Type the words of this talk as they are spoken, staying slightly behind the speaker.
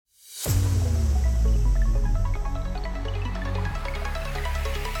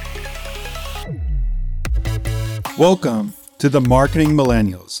Welcome to the Marketing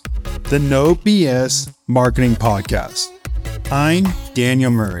Millennials, the No BS Marketing Podcast. I'm Daniel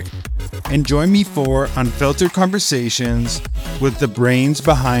Murray, and join me for unfiltered conversations with the brains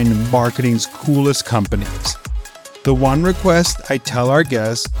behind marketing's coolest companies. The one request I tell our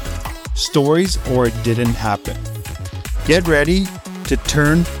guests, stories or it didn't happen. Get ready to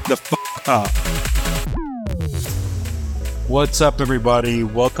turn the up. What's up, everybody?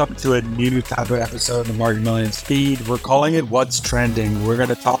 Welcome to a new type of episode of the Marketing Millennials feed. We're calling it What's Trending. We're going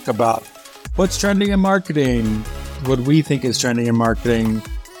to talk about what's trending in marketing, what we think is trending in marketing,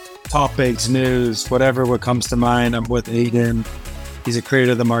 topics, news, whatever what comes to mind. I'm with Aiden. He's a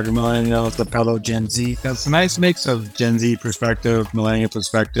creator of the Marketing Millennials, the fellow Gen Z. That's a nice mix of Gen Z perspective, millennial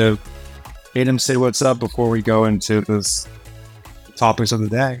perspective. Aiden, say what's up before we go into this topics of the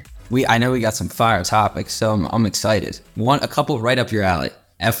day. I know we got some fire topics, so I'm excited. A couple right up your alley.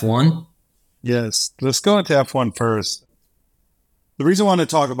 F1? Yes, let's go into F1 first. The reason I want to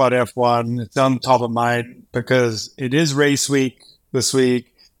talk about F1, it's on the top of mind because it is race week this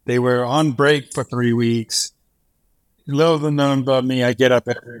week. They were on break for 3 weeks. Little known about me, I get up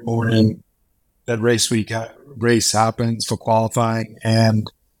every morning that race happens for qualifying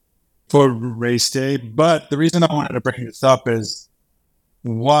and for race day. But the reason I wanted to bring this up is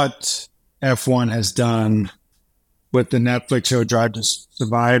what F1 has done with the Netflix show Drive to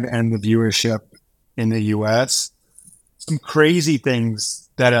Survive and the viewership in the US. Some crazy things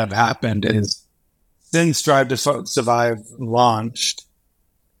that have happened is since Drive to Survive launched,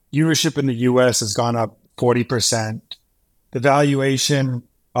 viewership in the US has gone up 40%. The valuation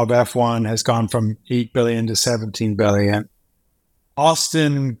of F1 has gone from 8 billion to 17 billion.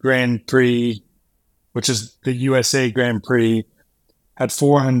 Austin Grand Prix, which is the USA Grand Prix, had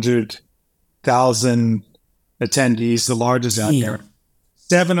 400,000 attendees, the largest out there.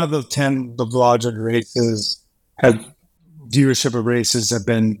 7 of the 10 of the larger races viewership of races have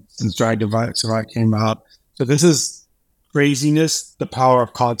been since Drive to Survive came out. So this is craziness, the power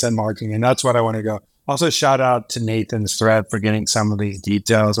of content marketing, and that's what I want to go. Also, shout out to Nathan's thread for getting some of these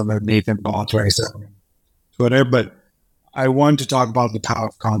details on the Nathan Ball race on Twitter. But I want to talk about the power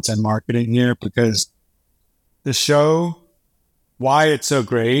of content marketing here because the show, why it's so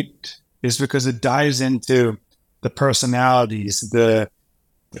great is because it dives into the personalities, the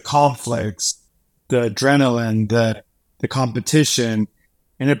conflicts, the adrenaline, the competition,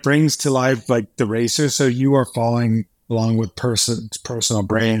 and it brings to life like the racers. So you are following along with personal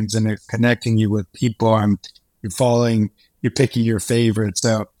brands, and it's connecting you with people, and you're picking your favorites.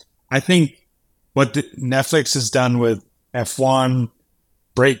 So I think what Netflix has done with F1,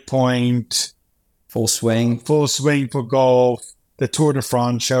 Breakpoint, Full Swing for golf, the Tour de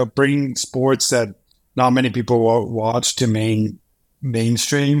France show, bringing sports that not many people watch to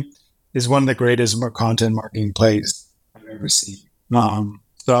mainstream is one of the greatest content marketing plays I've ever seen. So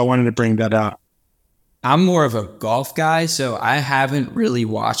I wanted to bring that up. I'm more of a golf guy, so I haven't really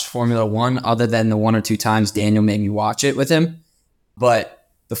watched Formula One other than the 1 or 2 times Daniel made me watch it with him. But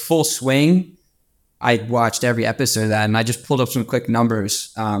the Full Swing, I watched every episode of that, and I just pulled up some quick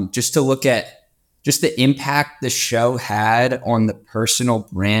numbers just to look at just the impact the show had on the personal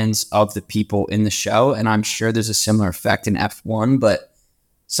brands of the people in the show. And I'm sure there's a similar effect in F1, but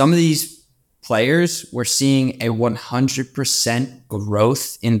some of these players were seeing a 100%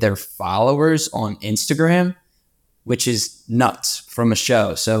 growth in their followers on Instagram, which is nuts from a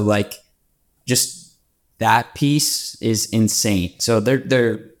show. So like just that piece is insane. So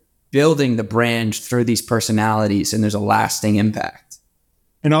they're building the brand through these personalities, and there's a lasting impact.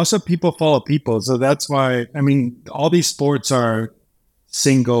 And also people follow people. So that's why, all these sports are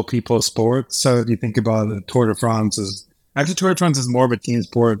single people sports. So if you think about it, Tour de France is more of a team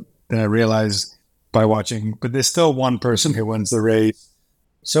sport than I realized by watching, but there's still one person who wins the race.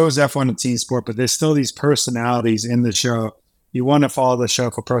 So is F1 a team sport, but there's still these personalities in the show. You want to follow the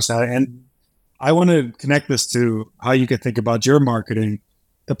show for personality. And I want to connect this to how you can think about your marketing,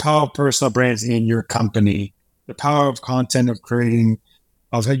 the power of personal brands in your company, the power of content of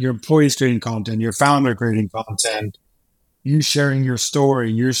your employees creating content, your founder creating content, you sharing your story,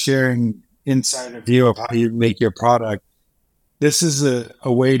 you're sharing insider view of how you make your product. This is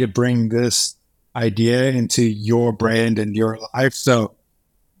a way to bring this idea into your brand and your life. So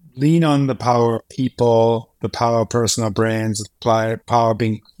lean on the power of people, the power of personal brands, the power of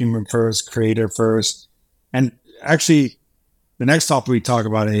being human first, creator first. And actually, the next topic we talk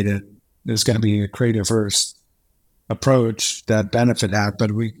about, Aiden, is going to be a creator first approach that benefit that.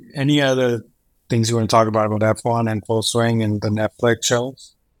 But any other things you want to talk about F1 and Full Swing and the Netflix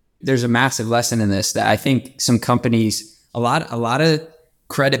shows? There's a massive lesson in this that I think some companies, a lot of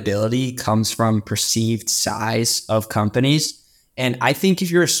credibility comes from perceived size of companies. And I think if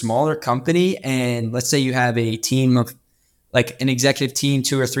you're a smaller company and let's say you have a team of like an executive team,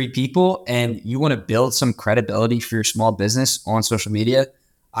 2 or 3 people, and you want to build some credibility for your small business on social media,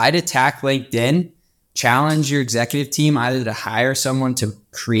 I'd attack LinkedIn, challenge your executive team either to hire someone to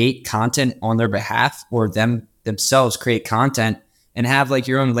create content on their behalf or themselves create content, and have like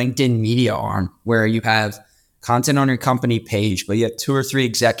your own LinkedIn media arm where you have content on your company page, but you have 2 or 3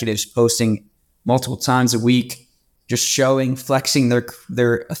 executives posting multiple times a week, just showing, flexing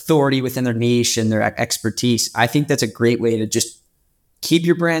their authority within their niche and their expertise. I think that's a great way to just keep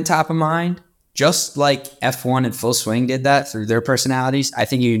your brand top of mind, just like F1 and Full Swing did that through their personalities. I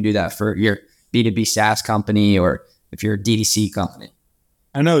think you can do that for your B2B SaaS company or if you're a DTC company.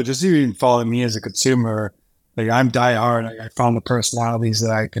 I know, just even following me as a consumer, like I'm diehard. I found the personalities that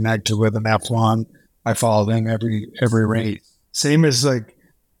I connected with in F1. I follow them every race. Same as like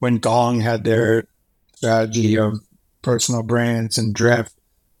when Gong had their strategy of personal brands and drift.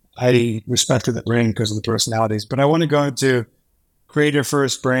 I respected the brand because of the personalities. But I want to go into creator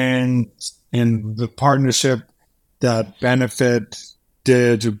first brand and the partnership that Benefit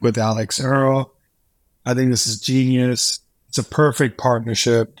did with Alix Earle. I think this is genius. It's a perfect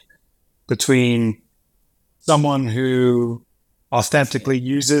partnership between someone who authentically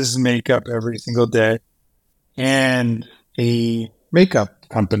uses makeup every single day and a makeup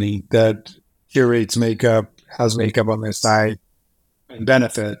company that curates makeup, has makeup on their site, and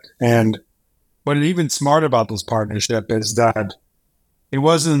Benefit. And what is even smart about this partnership is that it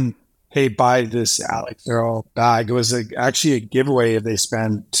wasn't, hey, buy this Alix Earle bag. It was actually a giveaway if they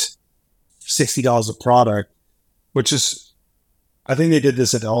spent $60 a product, which is, I think they did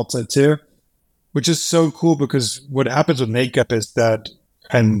this at Ulta too, which is so cool because what happens with makeup is that,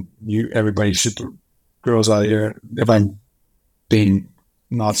 and everybody should, girls out here, if I'm being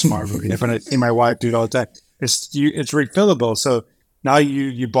not smart, if I see my wife do it all the time, it's refillable. So now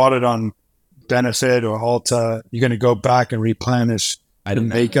you bought it on Benefit or Ulta, you're going to go back and replenish the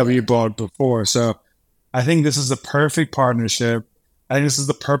makeup you bought before. So I think this is the perfect partnership. I think this is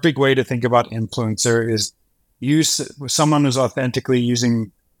the perfect way to think about influencer is use someone who's authentically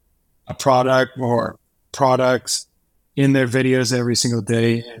using a product or products in their videos every single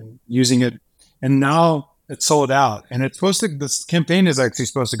day and using it. And now it's sold out. And it's supposed to, this campaign is actually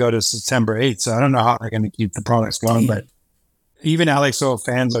supposed to go to September 8th. So I don't know how they're going to keep the products going, but even Alix Earle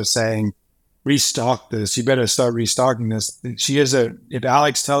fans are saying, restock this. You better start restocking this. If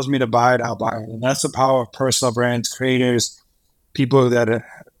Alix tells me to buy it, I'll buy it. And that's the power of personal brands, creators, people that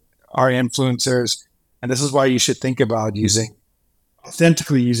are influencers. And this is why you should think about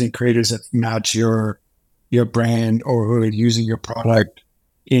authentically using creators that match your brand or who are using your product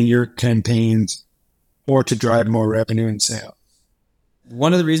in your campaigns or to drive more revenue and sales.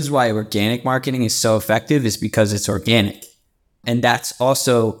 One of the reasons why organic marketing is so effective is because it's organic. And that's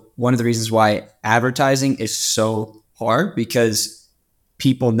also one of the reasons why advertising is so hard, because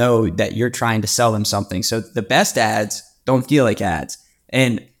people know that you're trying to sell them something. So the best ads don't feel like ads.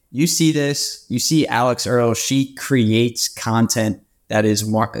 And you see this, you see Alix Earle, she creates content that is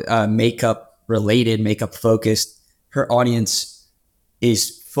makeup related, makeup focused. Her audience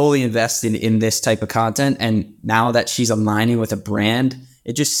is fully invested in this type of content. And now that she's aligning with a brand,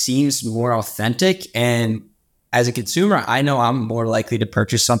 it just seems more authentic. And as a consumer, I know I'm more likely to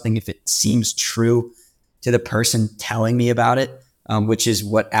purchase something if it seems true to the person telling me about it, which is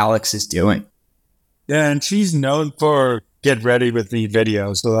what Alix is doing. Yeah, and she's known for get ready with me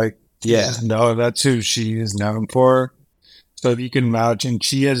videos. So no, that's who she is known for. So if you can imagine,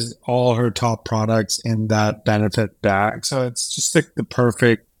 she has all her top products in that Benefit bag. So it's just like the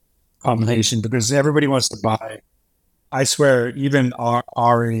perfect combination because everybody wants to buy. I swear, even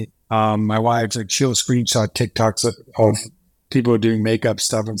Ari, my wife, like she'll screenshot TikToks of people doing makeup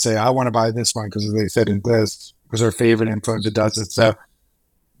stuff and say, I want to buy this one because they said in this, because her favorite influencer does it. So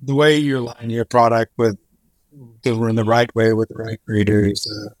the way you align your product with in the right way with the right creators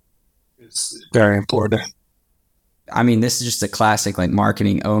is very important. I mean, this is just a classic like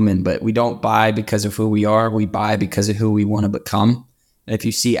marketing omen, but we don't buy because of who we are. We buy because of who we want to become. And if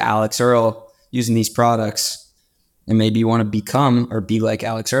you see Alix Earle using these products and maybe you want to become or be like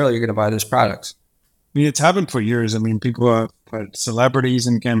Alix Earle, you're going to buy those products. I mean, it's happened for years. I mean, people have put celebrities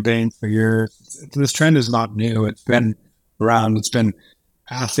in campaigns for years. This trend is not new. It's been around. It's been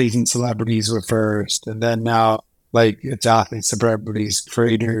athletes and celebrities were first. And then now, like, it's athletes, celebrities,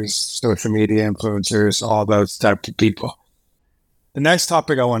 creators, social media influencers, all those types of people. The next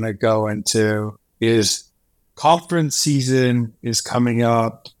topic I want to go into is conference season is coming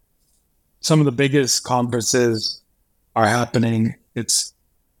up. Some of the biggest conferences are happening. It's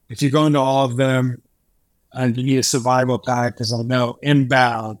if you go into all of them and you need a survival pack, because I know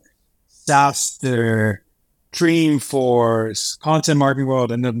Inbound, SaaStr, Dreamforce, Content Marketing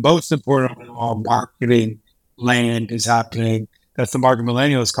World, and the most important of all, Marketing Land is happening. That's the Market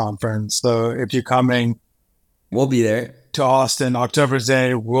Millennials Conference. So if you're coming, we'll be there to Austin, October's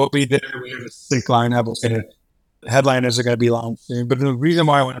Day, we'll be there. We have a sick lineup. The headliners are going to be launched soon. But the reason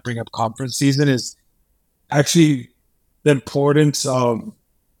why I want to bring up conference season is actually the importance of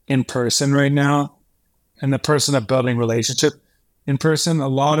in person right now, and the person of building relationship in person. A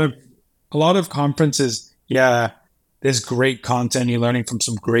lot of conferences, yeah, there's great content. You're learning from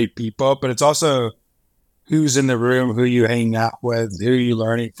some great people, but it's also who's in the room, who you hang out with, who you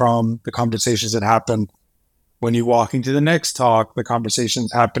learning from, the conversations that happen when you walk into the next talk, the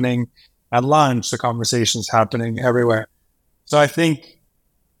conversations happening at lunch, the conversations happening everywhere. So I think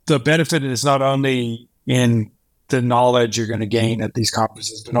the benefit is not only in the knowledge you're going to gain at these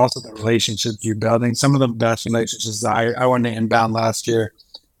conferences, but also the relationships you're building. Some of the best relationships that I went to Inbound last year.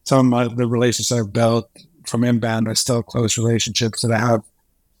 Some of the relationships I've built from Inbound are still close relationships that I have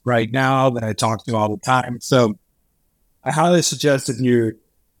right now that I talk to all the time. So I highly suggest if you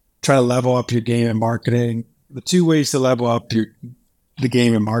try to level up your game in marketing, the two ways to level up the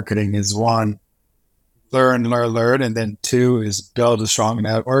game in marketing is one, learn, and then two is build a strong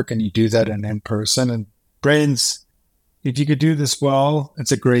network, and you do that in person. And Brains, if you could do this well,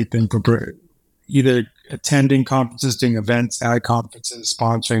 it's a great thing for either attending conferences, doing events at conferences,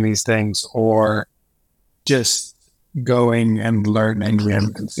 sponsoring these things, or just going and learning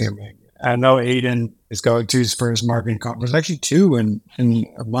and consuming. I know Aiden is going to his first marketing conference, actually two in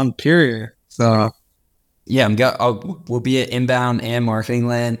a month period. So yeah, we'll be at Inbound and Marketing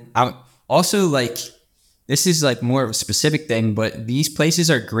Land. I'm also this is more of a specific thing, but these places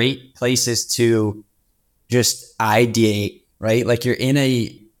are great places to just ideate, right? Like you're in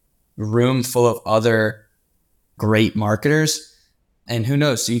a room full of other great marketers, and who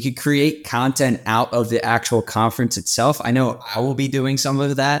knows? So you could create content out of the actual conference itself. I know I will be doing some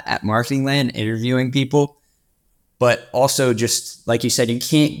of that at Marketing Land, interviewing people, but also just like you said, you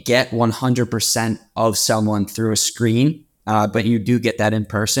can't get 100% of someone through a screen, but you do get that in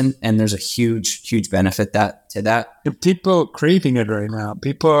person, and there's a huge benefit to that. People craving it right now.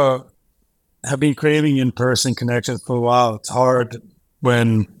 People have been craving in-person connections for a while. It's hard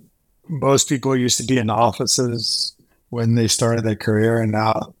when most people used to be in offices when they started their career, and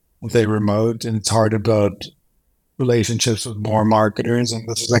now they remote, and it's hard to build relationships with more marketers. And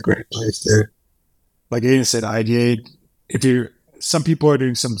this is a great place to, like Aiden said, ideate. Some people are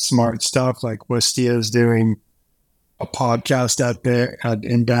doing some smart stuff, like Wistia is doing a podcast out there at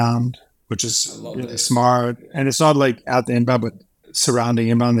Inbound, which is really smart. And it's not like at the Inbound, but surrounding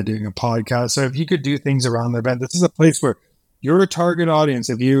Inbound, they're doing a podcast. So if you could do things around the event, this is a place where your target audience,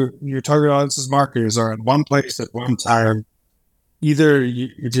 if your target audience's marketers are at one place at one time, either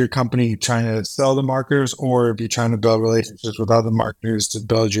if your company trying to sell the marketers, or if you're trying to build relationships with other marketers to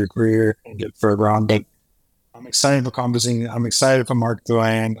build your career and get further on. But I'm excited for conferencing. I'm excited for Market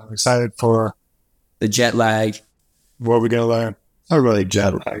Land. I'm excited for the jet lag. What we're going to learn. It's not really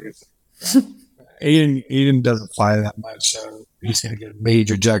jet lag. Aiden doesn't fly that much, so he's going to get a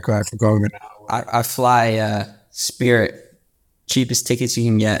major jet lag for going an hour. I fly Spirit. Cheapest tickets you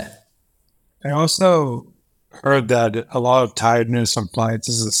can get. I also heard that a lot of tiredness on flights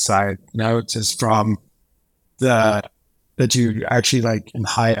is a side note, is from that you actually in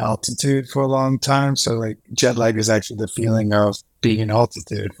high altitude for a long time. So jet lag is actually the feeling of being in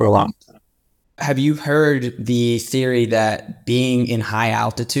altitude for a long time. Have you heard the theory that being in high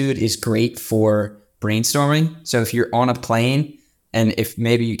altitude is great for brainstorming? So if you're on a plane, and if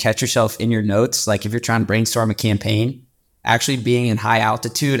maybe you catch yourself in your notes, like if you're trying to brainstorm a campaign, actually being in high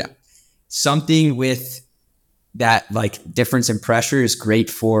altitude, something with that difference in pressure is great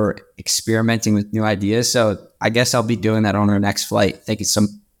for experimenting with new ideas. So I guess I'll be doing that on our next flight.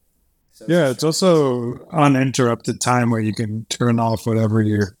 It's also uninterrupted time where you can turn off whatever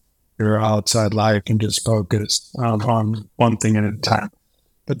your outside life and just focus on one thing at a time.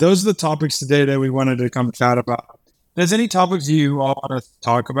 But those are the topics today that we wanted to come chat about. If there's any topics you all want to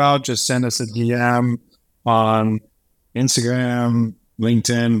talk about, just send us a DM on Instagram,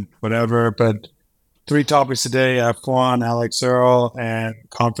 LinkedIn, whatever. But 3 topics today: F1, Alix, Earle, and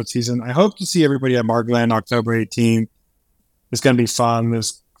conference season. I hope to see everybody at Market Land October 18th. It's going to be fun.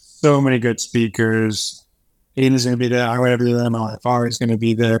 There's so many good speakers. Aiden's going to be there. I'm going to be there. My FR is going to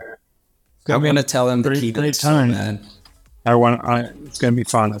be there. I'm going to tell them to keep it time, man. It's going to be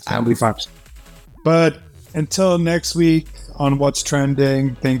fun. It's going to be fun. But until next week on What's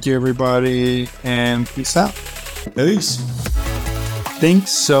Trending, thank you, everybody, and peace out. Peace.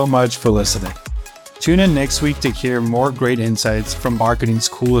 Thanks so much for listening. Tune in next week to hear more great insights from marketing's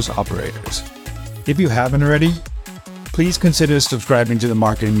coolest operators. If you haven't already, please consider subscribing to the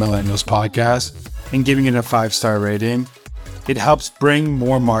Marketing Millennials podcast and giving it a 5-star rating. It helps bring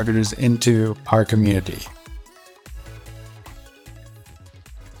more marketers into our community.